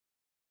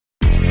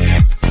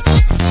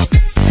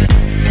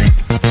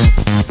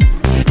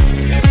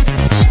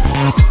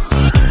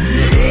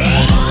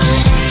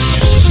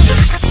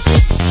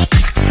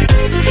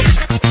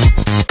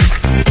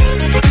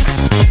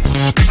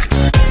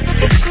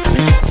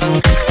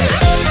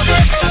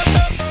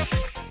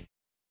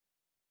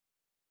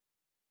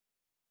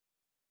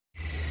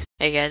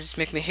Hey guys, it's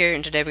Micma here,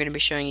 and today we're going to be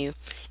showing you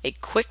a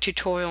quick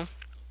tutorial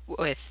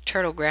with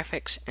Turtle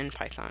graphics in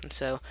Python.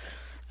 So,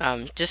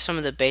 just some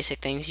of the basic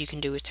things you can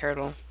do with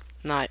Turtle,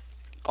 not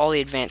all the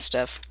advanced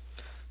stuff,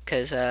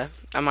 because I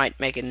might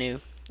make a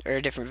new or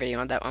a different video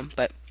on that one.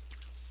 But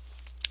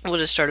we'll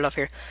just start it off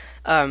here.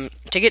 To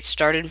get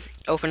started,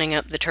 opening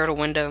up the Turtle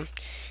window,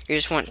 you're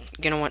just going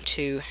to want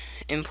to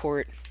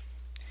import,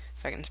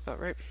 if I can spell it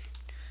right,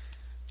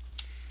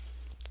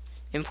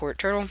 import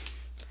Turtle.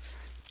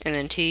 And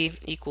then t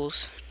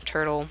equals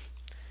turtle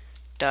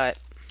dot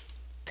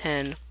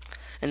pen,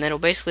 and then it'll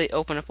basically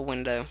open up a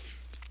window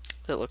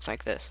that looks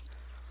like this.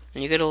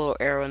 And you get a little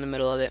arrow in the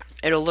middle of it.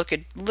 It'll look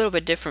a little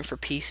bit different for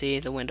PC.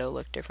 The window will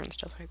look different,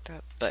 stuff like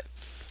that.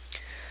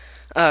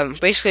 But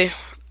basically,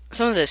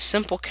 some of the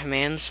simple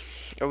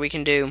commands, or we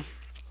can do.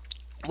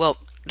 Well,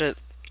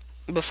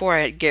 before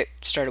I get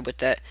started with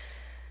that,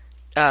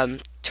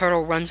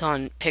 Turtle runs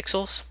on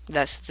pixels.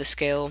 That's the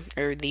scale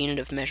or the unit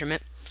of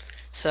measurement.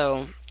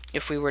 So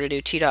if we were to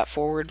do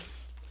t.forward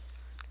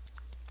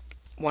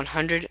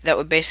 100, that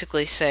would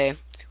basically say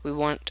we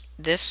want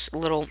this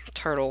little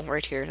turtle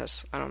right here,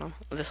 this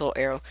little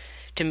arrow,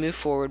 to move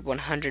forward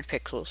 100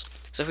 pixels.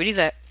 So if we do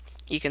that,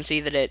 you can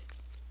see that it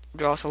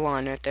draws a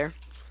line right there.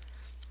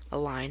 A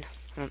line.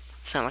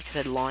 It's not like I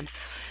said lawn.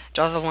 It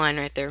draws a line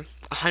right there,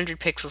 100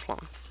 pixels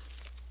long.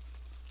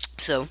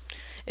 So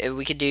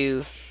we could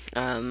do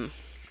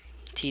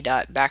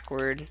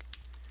t.backward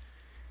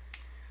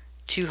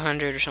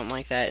 200 or something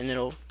like that, and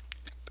it'll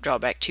draw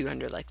back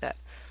 200 like that.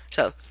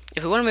 So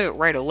if we want to move it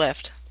right or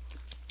left,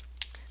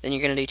 then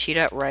you're going to do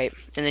t.right,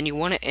 and then you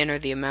want to enter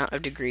the amount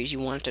of degrees you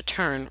want it to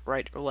turn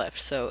right or left.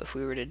 So if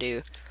we were to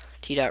do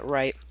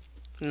t.right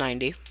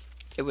 90,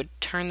 it would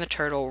turn the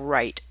turtle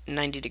right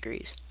 90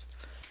 degrees.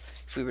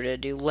 If we were to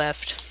do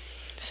left,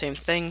 same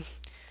thing,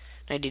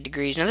 90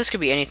 degrees. Now this could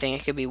be anything.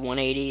 It could be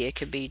 180, it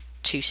could be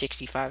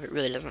 265, it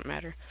really doesn't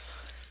matter.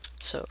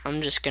 So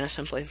I'm just going to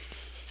simply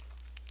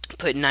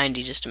put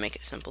 90 just to make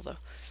it simple though.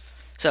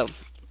 So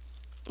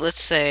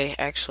let's say,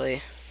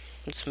 actually,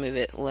 let's move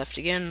it left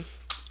again,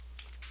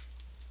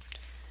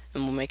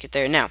 and we'll make it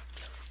there. Now,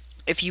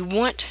 if you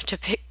want to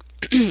pick,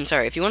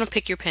 if you want to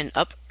pick your pen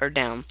up or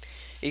down,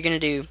 you're going to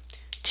do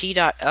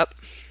t.up,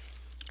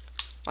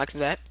 like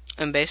that,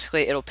 and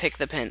basically it'll pick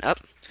the pen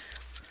up.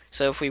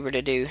 So if we were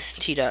to do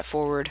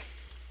t.forward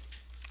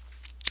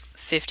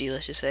 50,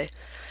 let's just say,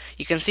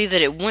 you can see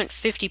that it went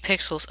 50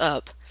 pixels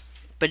up,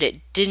 but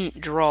it didn't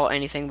draw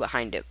anything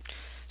behind it.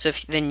 So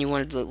if then you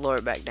wanted to lower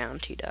it back down,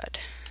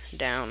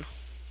 t.down,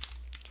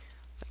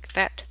 like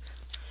that,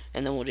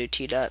 and then we'll do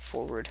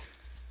t.forward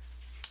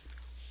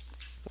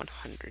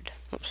 100.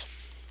 Oops.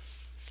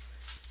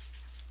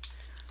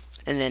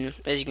 And then,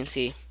 as you can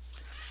see,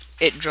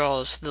 it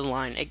draws the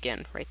line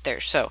again right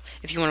there. So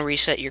if you want to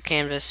reset your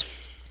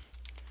canvas,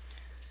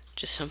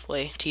 just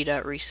simply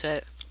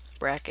t.reset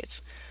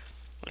brackets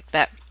like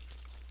that.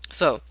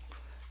 So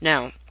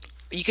now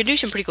you can do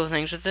some pretty cool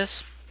things with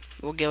this.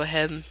 We'll go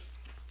ahead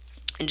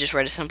and just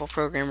write a simple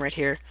program right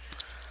here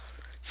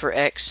for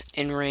x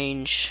in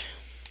range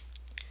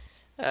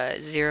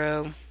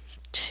 0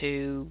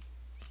 to,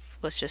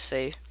 let's just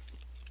say,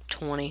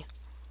 20.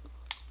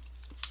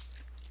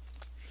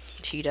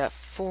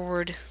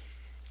 t.forward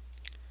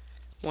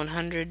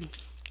 100,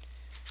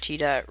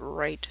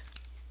 t.right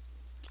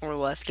or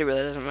left, it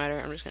really doesn't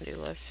matter. I'm just going to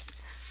do left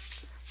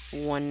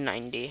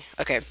 190.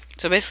 Okay,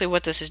 so basically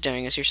what this is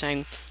doing is you're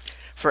saying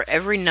for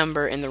every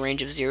number in the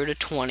range of 0 to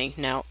 20,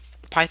 now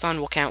Python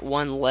will count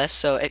one less,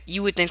 so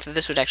you would think that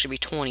this would actually be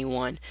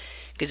 21,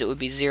 because it would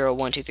be 0,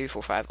 1, 2, 3,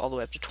 4, 5, all the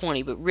way up to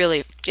 20, but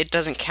really, it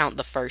doesn't count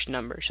the first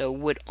number, so it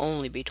would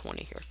only be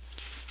 20 here.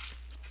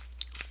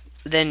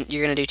 Then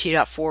you're going to do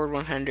t.forward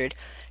 100,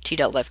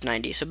 t.left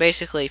 90. So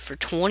basically, for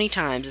 20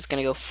 times, it's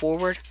going to go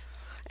forward,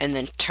 and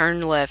then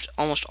turn left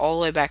almost all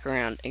the way back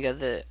around, and go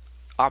the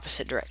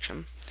opposite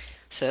direction.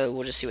 So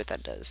we'll just see what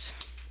that does.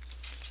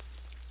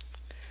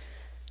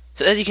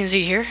 So as you can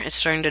see here, it's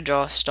starting to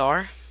draw a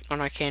star on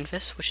our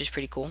canvas, which is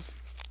pretty cool.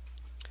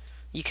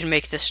 You can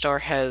make this star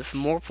have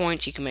more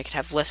points, you can make it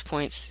have less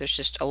points. There's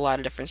just a lot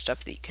of different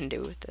stuff that you can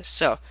do with this.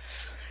 So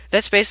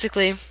that's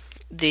basically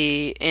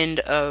the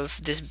end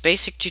of this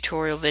basic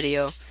tutorial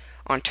video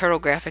on Turtle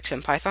graphics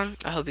in Python.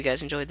 I hope you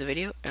guys enjoyed the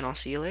video, and I'll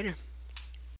see you later.